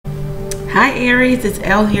Hi Aries, it's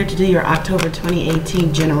Elle here to do your October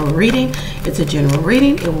 2018 general reading. It's a general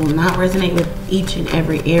reading. It will not resonate with each and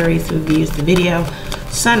every Aries who views the video,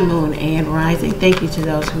 sun, moon, and rising. Thank you to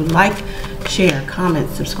those who like, share, comment,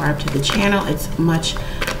 subscribe to the channel. It's much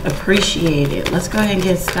appreciated. Let's go ahead and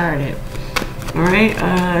get started. All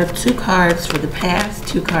right, 2 cards for the past,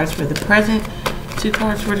 2 cards for the present, 2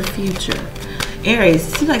 cards for the future. Aries,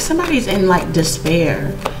 it seems like somebody's in like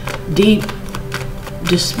despair, deep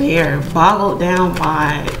despair, boggled down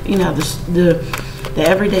by, you know, the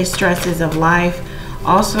everyday stresses of life.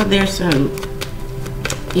 Also, there's some,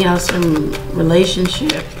 you know, some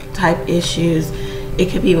relationship type issues. It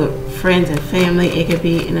could be with friends and family. It could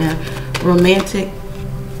be in a romantic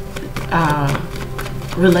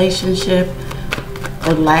relationship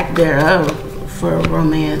or lack thereof for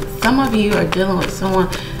romance. Some of you are dealing with someone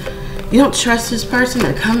you don't trust. This person,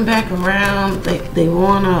 they're coming back around. They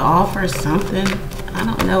want to offer something. I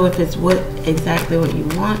don't know if it's exactly what you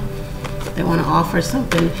want. They want to offer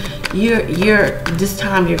something. This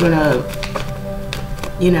time you're gonna,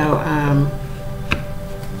 you know,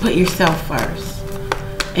 put yourself first.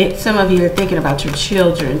 Some of you are thinking about your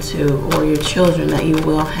children too, or your children that you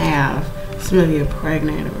will have. Some of you are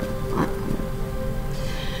pregnant or aren't.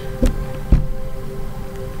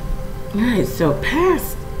 All right, so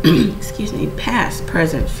past, excuse me, past,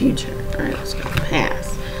 present, future. All right, let's go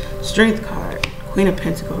past. Strength card, Queen of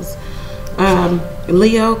Pentacles.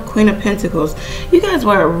 Leo, Queen of Pentacles. You guys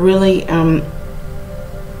were really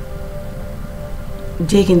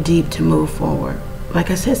digging deep to move forward.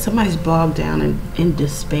 Like I said, somebody's bogged down in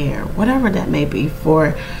despair, whatever that may be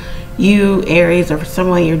for you, Aries, or for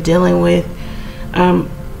someone you're dealing with.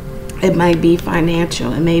 It might be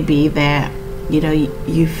financial. It may be that, you know,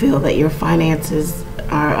 you feel that your finances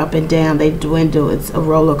are up and down. They dwindle. It's a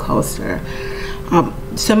roller coaster.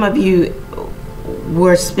 Some of you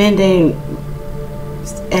were spending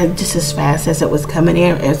just as fast as it was coming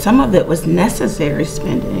in, and some of it was necessary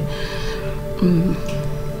spending.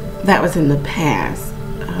 That was in the past.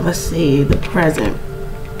 Let's see, the present,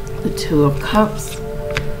 the 2 of Cups,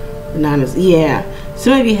 the 9 of, yeah.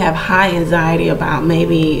 Some of you have high anxiety about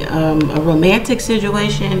maybe a romantic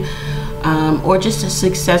situation, or just a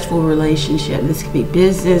successful relationship. This could be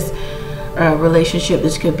business relationship.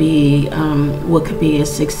 This could be what could be a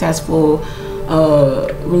successful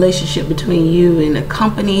relationship between you and a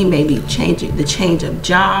company, maybe the change of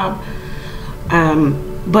job.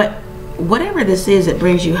 But whatever this is, it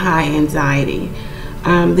brings you high anxiety.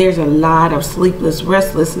 There's a lot of sleepless,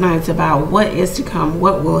 restless nights about what is to come,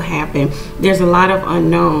 what will happen. There's a lot of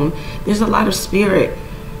unknown. There's a lot of spirit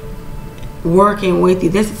working with you.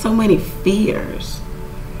 There's so many fears.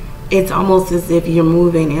 It's almost as if you're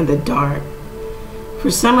moving in the dark. For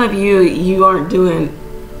some of you, you aren't doing,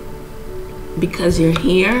 because you're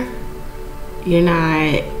here, you're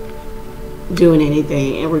not doing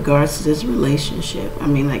anything in regards to this relationship. I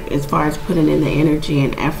mean, like, as far as putting in the energy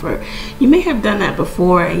and effort, you may have done that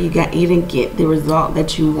before and you didn't get the result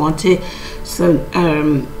that you wanted. So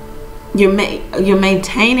you're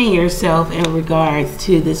maintaining yourself in regards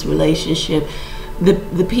to this relationship.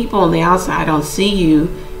 The people on the outside don't see you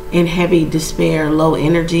in heavy despair, low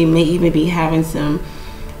energy, may even be having some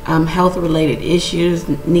health related issues,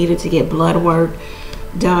 needed to get blood work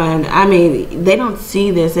done. I mean, they don't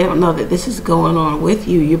see this. They don't know that this is going on with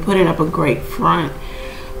you. You're putting up a great front,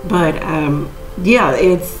 but yeah,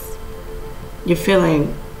 you're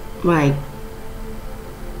feeling like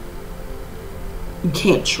you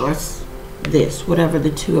can't trust this, whatever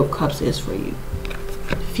the 2 of Cups is for you.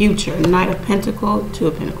 Future, Knight of Pentacles, 2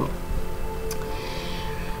 of Pentacles.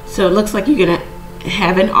 So it looks like you're gonna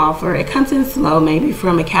have an offer. It comes in slow, maybe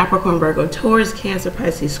from a Capricorn, Virgo, Taurus, Cancer,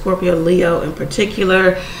 Pisces, Scorpio, Leo in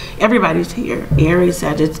particular. Everybody's here. Aries,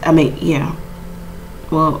 Sagittarius, I mean, yeah.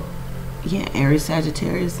 Well, yeah, Aries,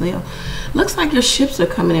 Sagittarius, Leo. Looks like your ships are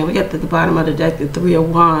coming in. We got at the bottom of the deck, the 3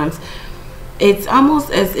 of Wands. It's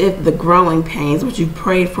almost as if the growing pains, what you've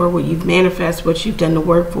prayed for, what you've manifested, what you've done the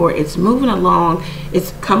work for, it's moving along.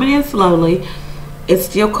 It's coming in slowly. It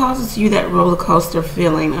still causes you that roller coaster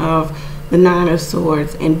feeling of the 9 of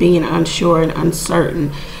Swords and being unsure and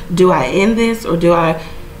uncertain. Do I end this, or do I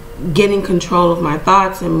get in control of my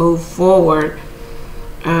thoughts and move forward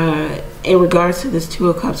in regards to this 2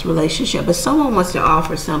 of Cups relationship? But someone wants to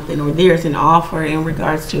offer something, or there's an offer in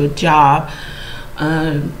regards to a job,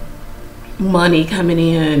 money coming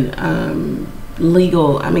in,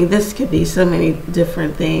 legal. I mean, this could be so many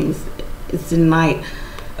different things. It's the Knight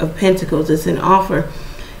of Pentacles. It's an offer.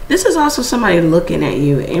 This is also somebody looking at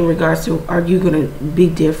you in regards to, are you going to be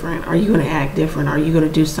different? Are you going to act different? Are you going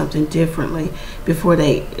to do something differently before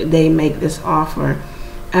they make this offer?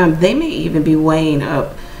 They may even be weighing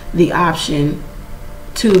up the option,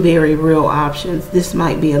 two very real options. This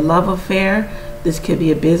might be a love affair. This could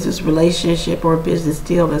be a business relationship or a business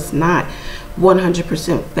deal that's not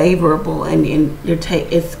 100% favorable, and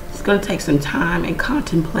it's going to take some time and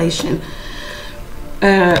contemplation.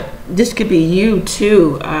 This could be you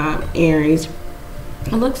too, Aries.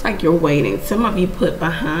 It looks like you're waiting. Some of you put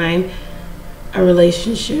behind a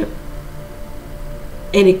relationship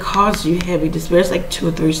and it caused you heavy despair. It's like 2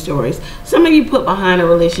 or 3 stories. Some of you put behind a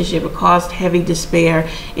relationship. It caused heavy despair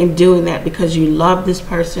in doing that because you love this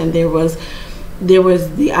person. There was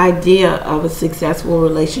the idea of a successful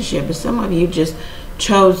relationship, but some of you just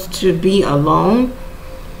chose to be alone.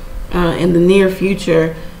 In the near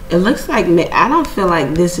future, it looks like, I don't feel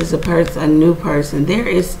like this is a new person. There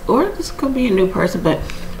is, or this could be a new person, but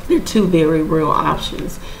there are 2 very real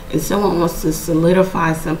options, and someone wants to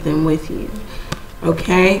solidify something with you.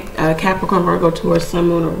 Okay, Capricorn, Virgo, Taurus, Sun,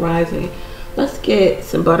 Moon, or Rising. Let's get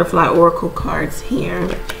some butterfly oracle cards here.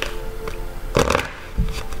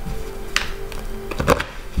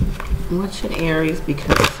 What should Aries be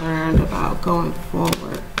concerned about going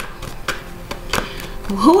forward?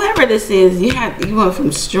 Whoever this is, you went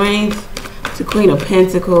from Strength to Queen of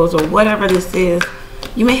Pentacles, or whatever this is.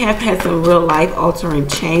 You may have had some real life altering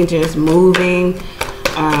changes, moving,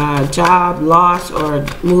 job loss, or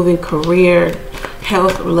moving career,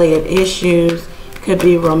 health related issues. Could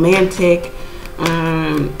be romantic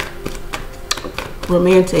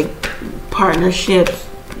partnerships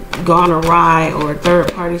gone awry, or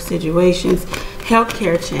third party situations.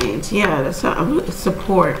 Healthcare change, yeah, that's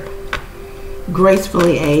support.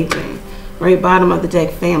 Gracefully aging. Right bottom of the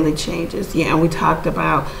deck, family changes. Yeah, and we talked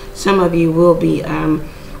about some of you will be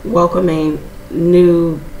welcoming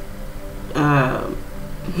new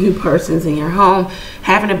persons in your home,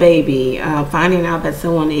 having a baby, finding out that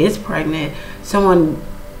someone is pregnant, someone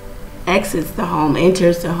exits the home,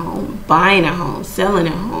 enters the home, buying a home, selling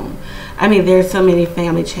a home. I mean, there's so many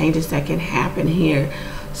family changes that can happen here.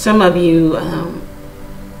 Some of you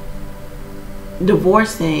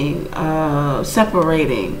divorcing,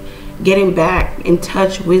 separating, getting back in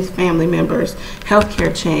touch with family members,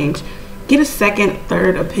 healthcare change. Get a second,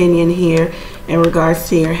 third opinion here in regards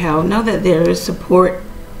to your health. Know that there is support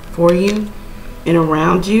for you and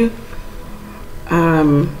around you.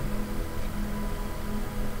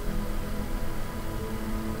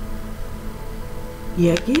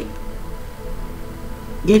 Yeah,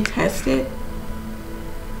 get tested.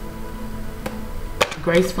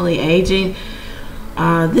 Gracefully aging.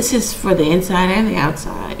 This is for the inside and the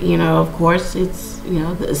outside. You know, of course, it's, you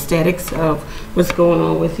know, the aesthetics of what's going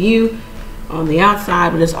on with you on the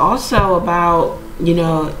outside, but it's also about, you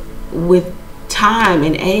know, with time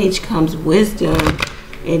and age comes wisdom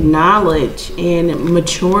and knowledge and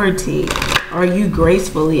maturity. Are you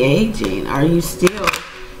gracefully aging? Are you still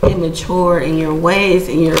immature in your ways,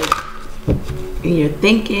 in your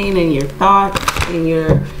thinking and your thoughts and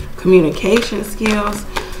your communication skills?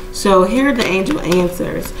 So here are the angel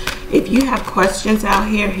answers. If you have questions out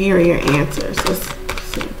here, here are your answers. Let's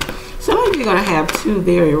see. Some of you are going to have 2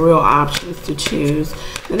 very real options to choose.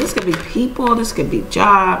 Now, this could be people, this could be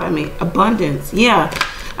job, I mean, abundance. Yeah,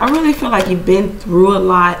 I really feel like you've been through a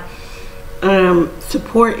lot.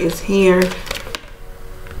 Support is here.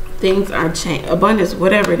 Things are changing. Abundance,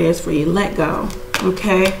 whatever it is for you, let go.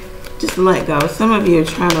 Okay? Just let go. Some of you are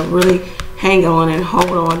trying to really hang on and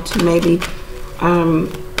hold on to maybe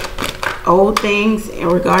old things in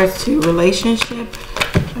regards to relationship,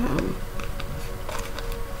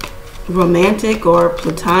 romantic or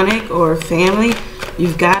platonic or family.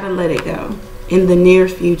 You've got to let it go in the near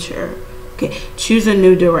future. Okay, choose a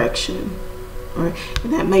new direction. All right,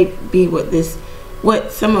 and that may be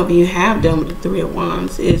what some of you have done with the 3 of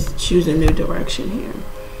Wands, is choose a new direction here.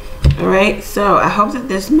 All right, so I hope that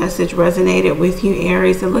this message resonated with you,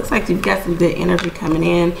 Aries. It looks like you've got some good energy coming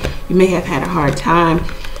in. You may have had a hard time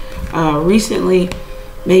recently,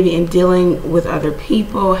 maybe in dealing with other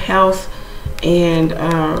people, health, and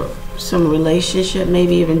some relationship,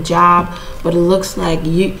 maybe even job. But it looks like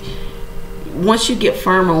once you get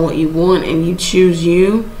firm on what you want and you choose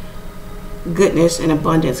you, goodness and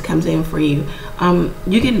abundance comes in for you.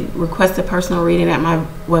 You can request a personal reading at my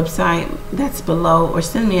website that's below, or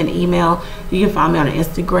send me an email. You can find me on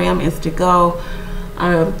Instagram, Instago.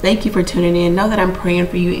 Thank you for tuning in. Know that I'm praying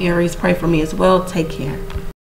for you, Aries. Pray for me as well. Take care.